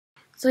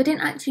So I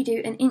didn't actually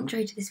do an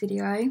intro to this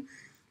video,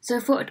 so I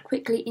thought I'd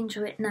quickly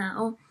intro it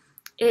now.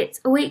 It's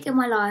a week in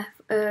my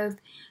life of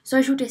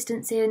social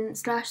distancing /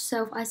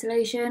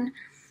 self-isolation.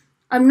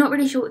 I'm not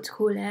really sure what to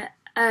call it.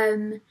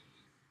 At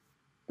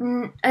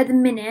the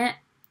minute,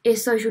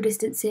 it's social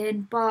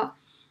distancing, but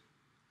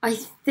I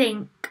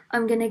think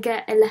I'm going to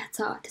get a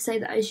letter to say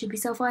that I should be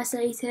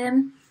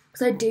self-isolating,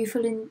 because I do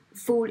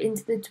fall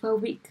into the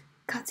 12-week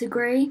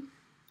category.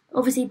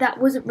 Obviously,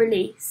 that wasn't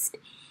released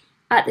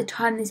at the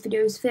time this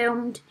video was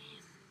filmed.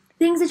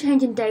 Things are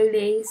changing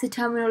daily, so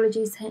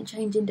terminology is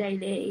changing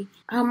daily.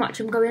 How much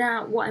I'm going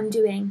out, what I'm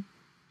doing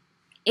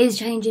is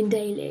changing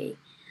daily.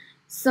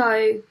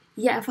 So,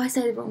 yeah, if I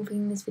say the wrong thing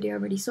in this video,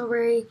 I'm really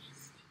sorry.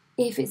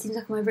 If it seems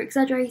like I'm over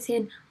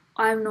exaggerating,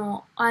 I'm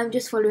not. I'm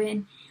just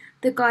following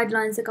the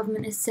guidelines the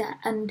government has set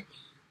and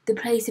the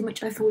place in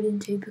which I fall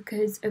into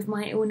because of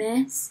my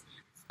illness.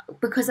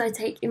 Because I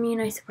take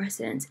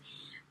immunosuppressants,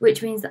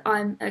 which means that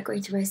I'm at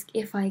greater risk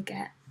if I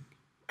get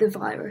the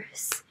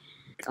virus.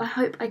 I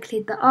hope I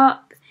cleared that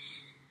up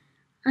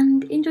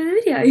and enjoy the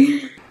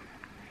video.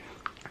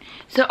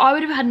 So I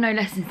would have had no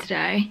lessons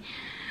today,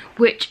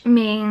 which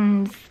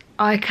means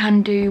I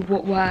can do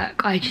what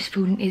work I just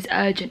feel is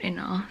urgent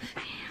enough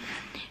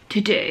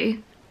to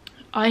do.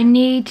 I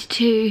need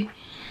to,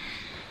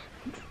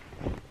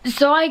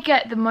 so I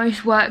get the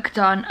most work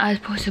done as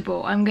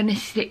possible, I'm going to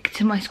stick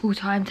to my school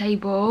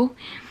timetable,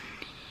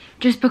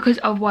 just because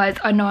otherwise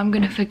I know I'm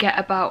going to forget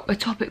about a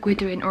topic we're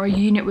doing or a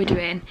unit we're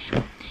doing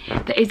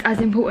that is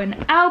as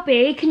important.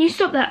 Albie, can you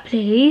stop that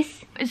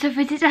please? So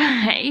for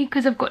today,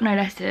 because I've got no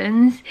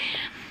lessons,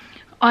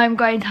 I'm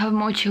going to have a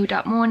more chilled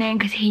out morning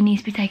because he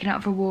needs to be taken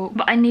out for a walk.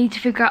 But I need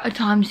to figure out a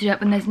time to do that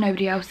when there's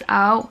nobody else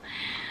out,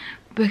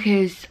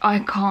 because I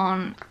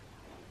can't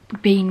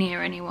be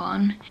near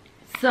anyone.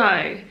 So,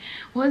 I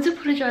want to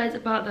apologise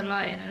about the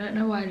lighting. I don't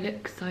know why I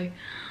look so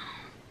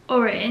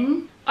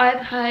orange.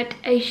 I've had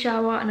a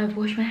shower and I've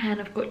washed my hair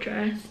and I've got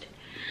dressed.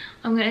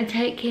 I'm going to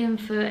take him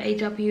for a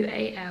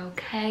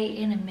WALK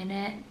in a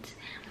minute.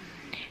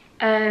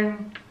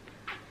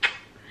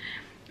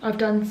 I've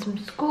done some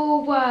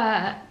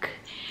schoolwork.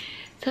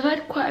 So I've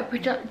had quite a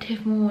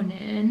productive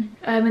morning.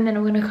 And then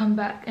I'm going to come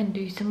back and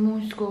do some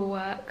more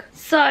schoolwork.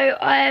 So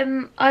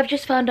I've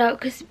just found out,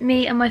 because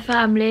me and my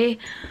family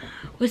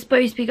were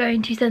supposed to be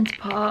going to Center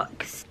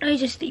Parcs. Oh,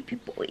 he's a sleepy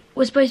boy.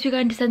 We're supposed to be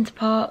going to Center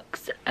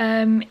Parcs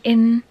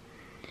in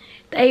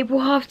the April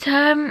half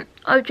term.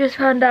 I've just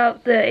found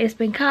out that it's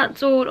been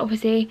cancelled,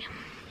 obviously,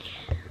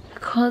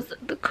 because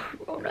of the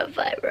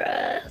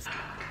coronavirus.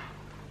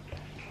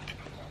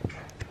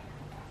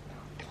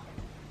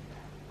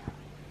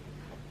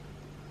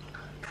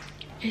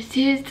 It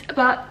is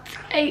about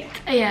 8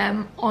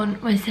 AM on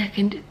my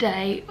second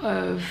day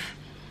of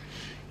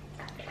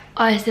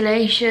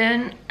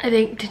isolation. I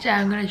think today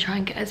I'm going to try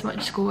and get as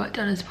much schoolwork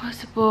done as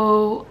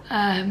possible.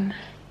 I'm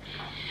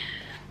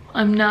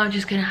now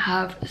just going to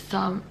have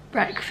some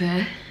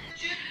breakfast.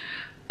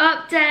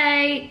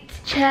 Update,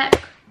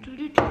 check.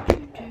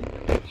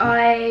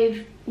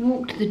 I've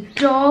walked the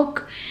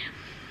dog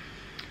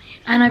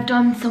and I've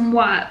done some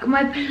work.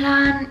 My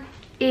plan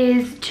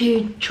is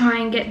to try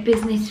and get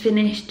business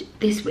finished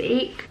this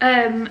week,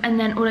 and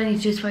then all I need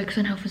to do is focus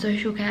on health and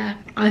social care.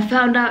 I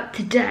found out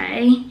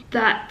today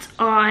that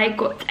I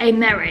got a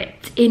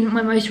merit in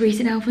my most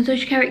recent health and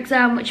social care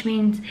exam, which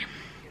means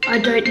I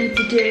don't need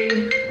to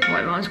do what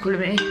my mum's calling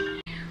me.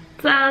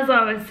 So as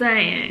I was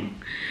saying,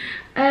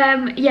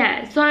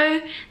 yeah,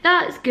 so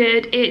that's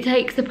good. It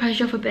takes the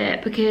pressure off a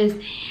bit because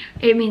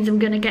it means I'm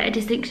gonna get a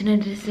distinction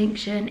and a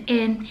distinction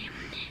in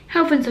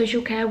health and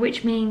social care,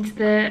 which means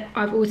that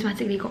I've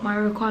automatically got my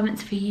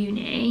requirements for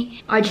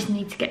uni. I just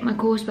need to get my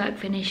coursework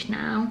finished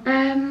now.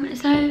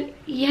 So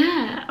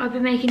yeah, I've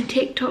been making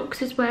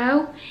TikToks as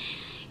well,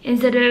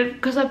 instead of,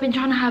 because I've been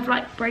trying to have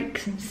like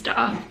breaks and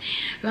stuff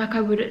like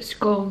I would at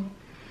school.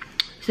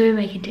 So we're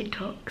making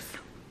TikToks,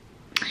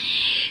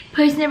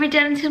 posting every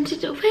day until I'm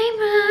TikTok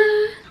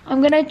famous.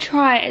 I'm gonna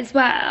try as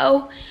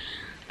well,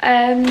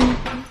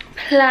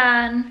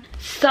 plan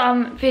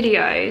some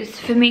videos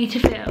for me to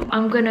film.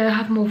 I'm gonna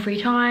have more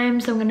free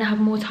time, so I'm gonna have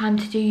more time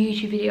to do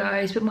YouTube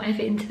videos, put more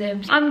effort into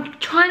them. I'm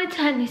trying to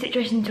turn this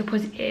situation into a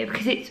positive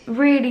because it's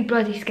really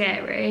bloody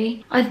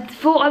scary. I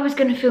thought I was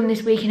gonna film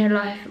this week in a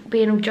life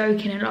being all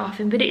joking and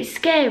laughing, but it's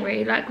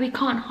scary. Like, we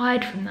can't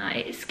hide from that.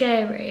 It's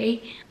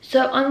scary.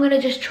 So I'm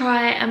gonna just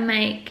try and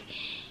make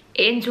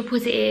it into a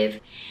positive.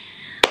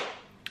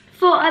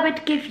 Thought I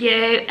would give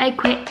you a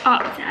quick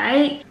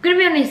update. I'm gonna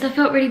be honest, I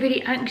felt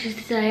really anxious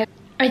today.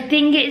 I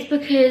think it's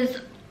because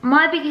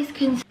my biggest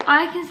concern,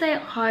 I can stay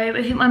at home.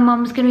 I think my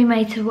mum's gonna be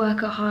made to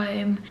work at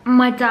home.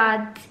 My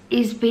dad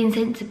is being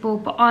sensible,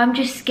 but I'm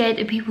just scared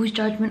of people's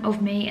judgment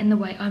of me and the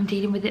way I'm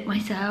dealing with it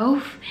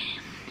myself.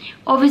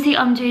 Obviously,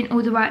 I'm doing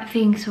all the right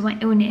things for my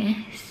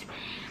illness,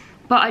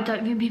 but I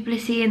don't think people are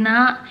seeing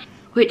that,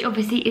 which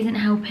obviously isn't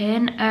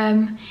helping.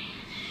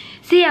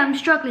 So yeah, I'm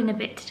struggling a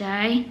bit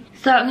today.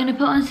 So I'm gonna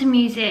put on some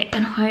music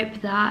and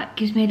hope that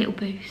gives me a little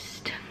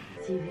boost.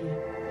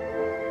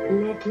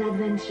 Let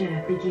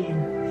l'adventure begin.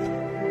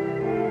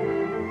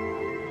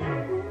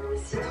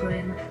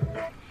 time.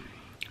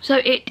 So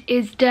it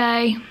is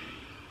day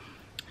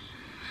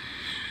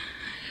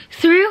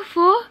 3 or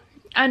 4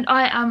 and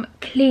I am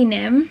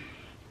cleaning.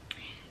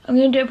 I'm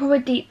going to do a proper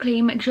deep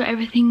clean, make sure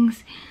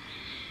everything's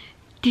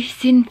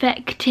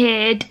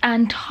disinfected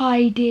and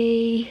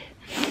tidy.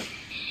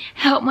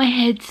 Help my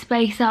head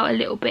space out a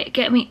little bit,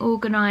 get me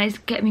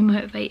organised, get me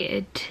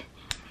motivated.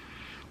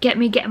 Get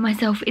me getting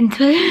myself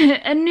into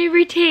a new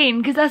routine,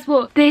 because that's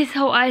what this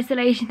whole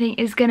isolation thing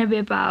is going to be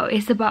about.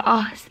 It's about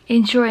us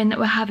ensuring that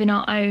we're having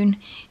our own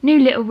new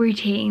little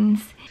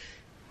routines.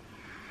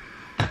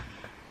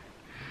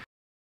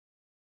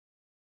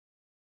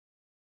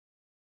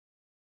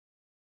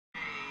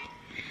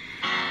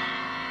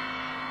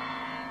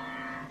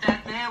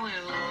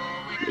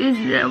 This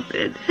is so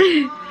good.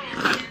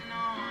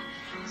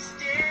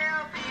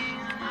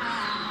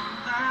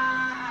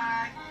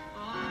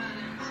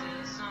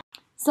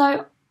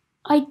 So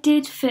I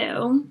did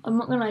film, I'm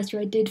not gonna lie to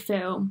you, I did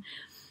film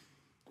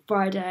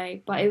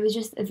Friday, but it was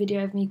just a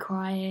video of me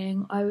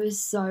crying. I was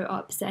so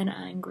upset and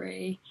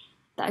angry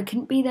that I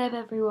couldn't be there with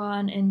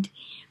everyone, and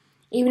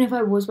even if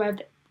I was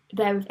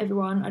there with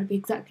everyone, I'd be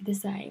exactly the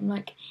same.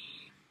 Like,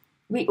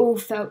 we all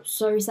felt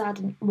so sad,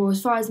 and well,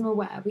 as far as I'm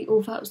aware, we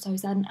all felt so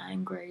sad and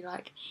angry.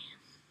 Like,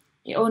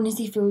 it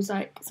honestly feels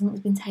like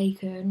something's been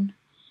taken.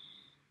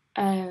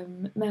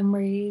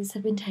 Memories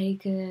have been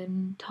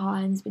taken,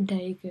 time's been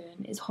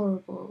taken. It's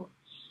horrible,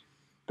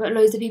 but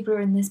loads of people are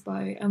in this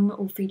boat and we're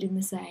all feeling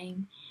the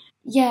same.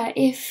 Yeah,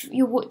 if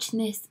you're watching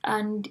this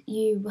and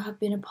you have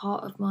been a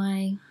part of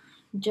my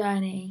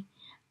journey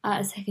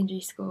at a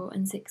secondary school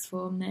and sixth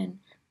form, then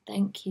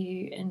thank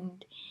you,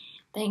 and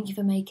thank you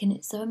for making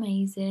it so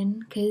amazing,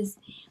 because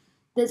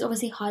there's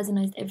obviously highs and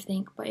lows to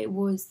everything, but it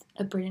was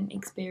a brilliant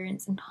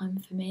experience and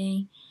time for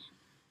me.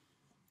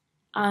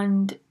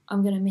 And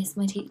I'm going to miss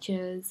my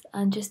teachers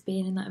and just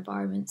being in that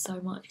environment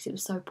so much, because it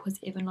was so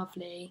positive and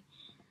lovely.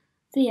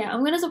 So yeah, I'm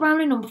going to stop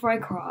rambling on before I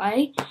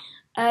cry.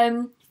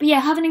 But yeah,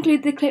 I haven't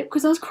included the clip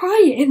because I was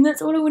crying.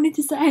 That's all I wanted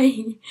to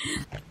say.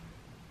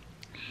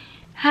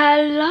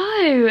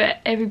 Hello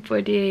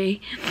everybody.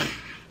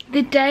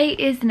 The day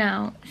is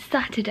now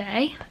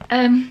Saturday.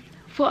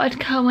 Thought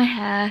I'd curl my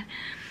hair,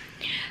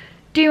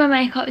 do my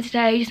makeup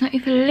today, just make me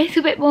feel a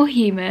little bit more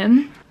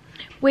human.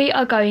 We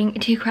are going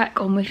to crack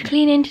on with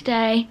cleaning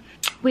today.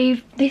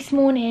 This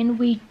morning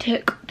we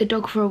took the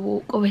dog for a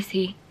walk,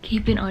 obviously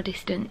keeping our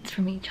distance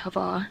from each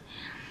other.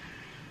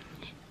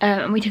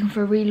 And we took him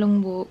for a really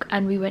long walk,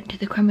 and we went to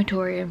the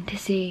crematorium to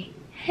see,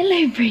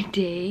 hello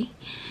Bridie,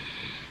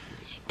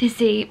 to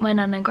see my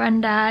nan and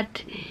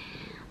granddad.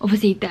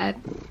 Obviously they're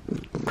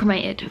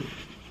cremated.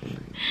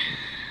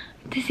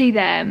 To see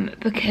them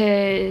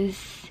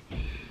because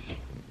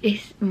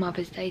it's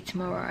Mother's Day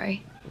tomorrow.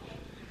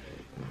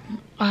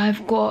 I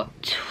feel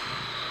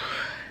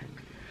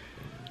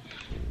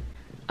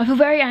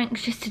very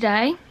anxious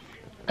today,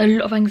 a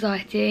lot of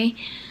anxiety,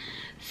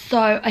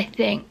 so I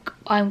think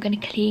I'm going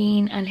to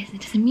clean and listen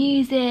to some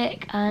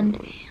music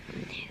and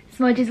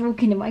Smudge is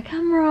walking in my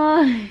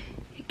camera,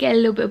 get a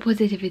little bit of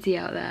positivity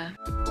out there.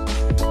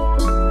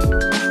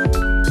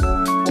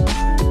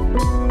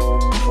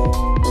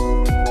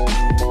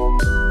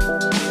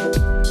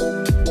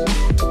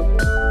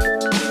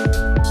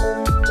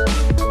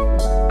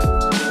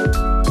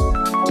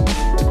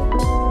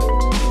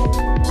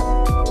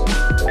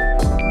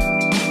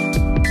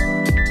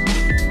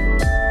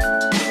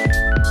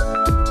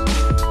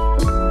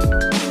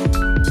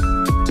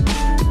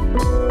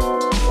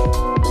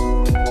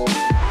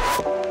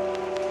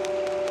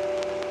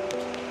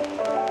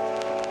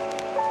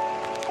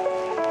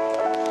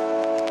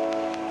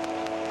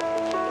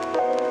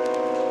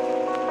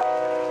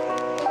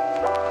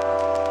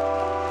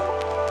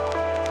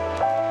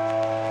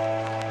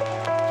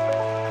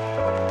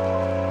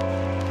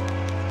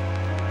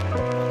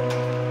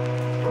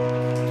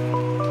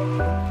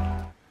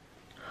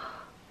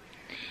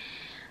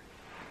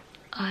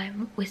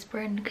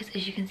 Whispering because,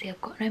 as you can see, I've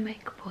got no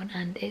makeup on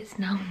and it's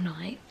now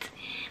night.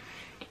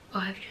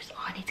 I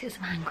need to get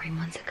some hand cream.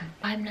 1 second.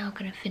 I'm now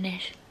gonna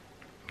finish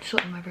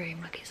sorting my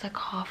room. Like, it's like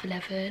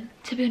 11:30.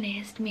 To be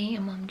honest, me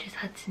and Mum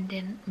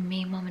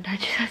and Dad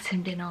just had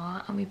some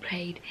dinner and we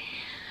played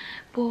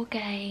board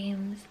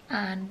games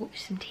and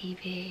watched some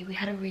TV. We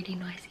had a really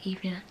nice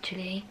evening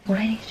actually. All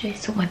I need to do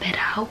is sort my bed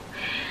out,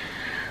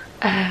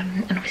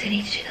 and obviously I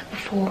need to do that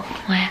before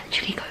I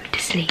actually go to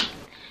sleep.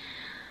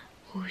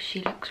 Oh,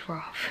 she looks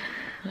rough.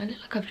 I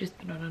look like I've just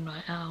been on a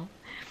night out.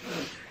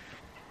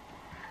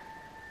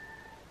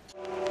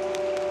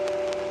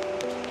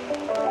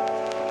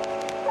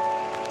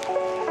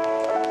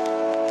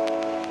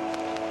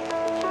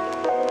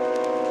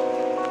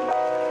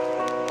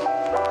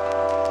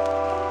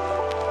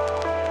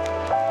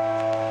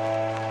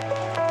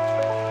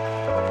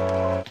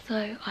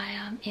 So I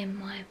am in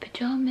my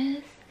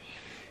pajamas.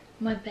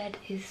 My bed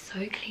is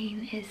so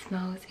clean, it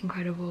smells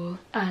incredible,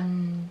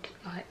 and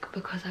like,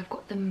 because I've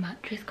got the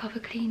mattress cover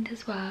cleaned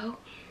as well,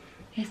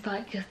 it's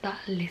like just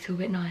that little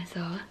bit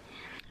nicer.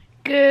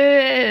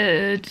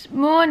 Good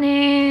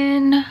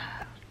morning.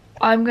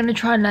 I'm gonna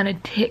try and learn a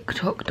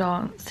TikTok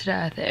dance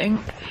today, I think,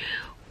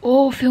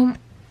 or film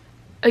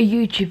a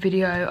YouTube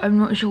video. I'm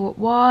not sure what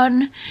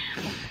one.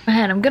 My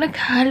hair, I'm gonna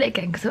curl it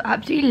again because I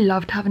absolutely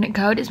loved having it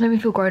curled. It's made me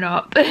feel grown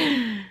up.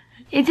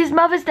 It is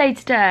Mother's Day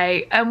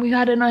today and we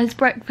had a nice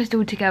breakfast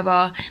all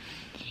together.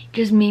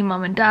 Just me,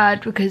 mum and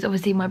dad, because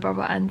obviously my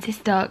brother and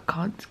sister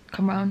can't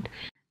come round.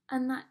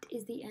 And that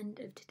is the end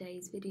of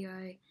today's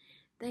video.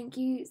 Thank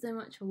you so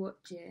much for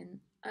watching.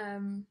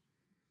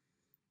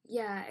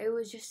 Yeah, it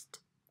was just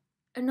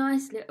a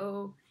nice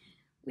little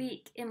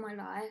week in my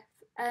life.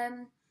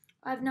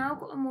 I've now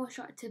got a more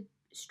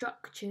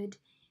structured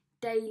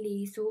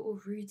daily sort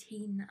of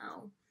routine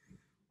now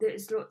that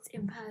slots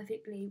in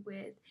perfectly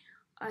with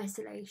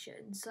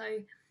isolation. So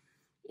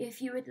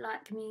if you would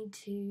like me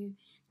to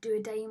do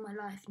a day in my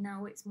life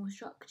now it's more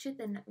structured,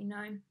 then let me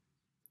know.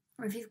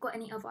 Or if you've got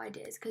any other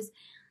ideas, because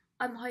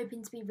I'm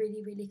hoping to be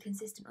really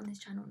consistent on this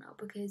channel now,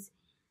 because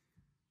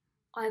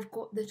I've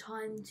got the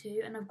time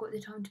to, and I've got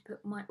the time to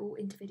put my all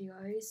into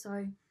videos,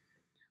 so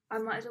I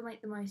might as well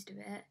make the most of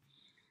it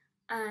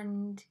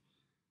and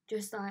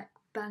just like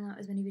bang out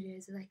as many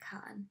videos as I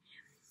can.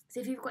 So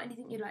if you've got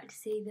anything you'd like to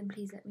see, then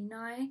please let me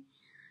know.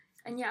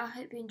 And yeah, I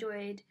hope you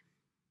enjoyed.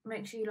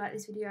 Make sure you like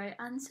this video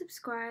and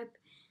subscribe,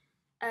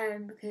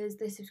 because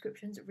those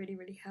subscriptions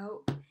really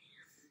help.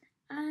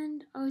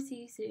 And I'll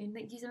see you soon.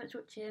 Thank you so much for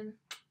watching.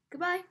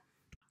 Goodbye.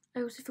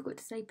 I also forgot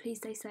to say, please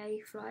stay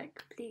safe.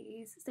 Like,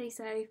 please stay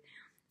safe.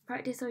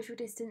 Practice social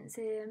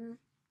distancing.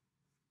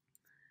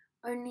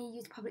 Only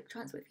use public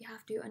transport if you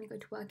have to. Only go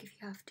to work if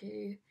you have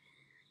to.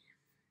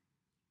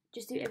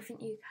 Just do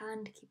everything you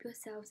can to keep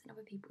yourselves and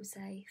other people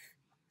safe.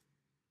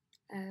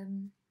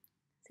 So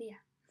yeah.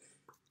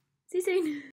 See you soon.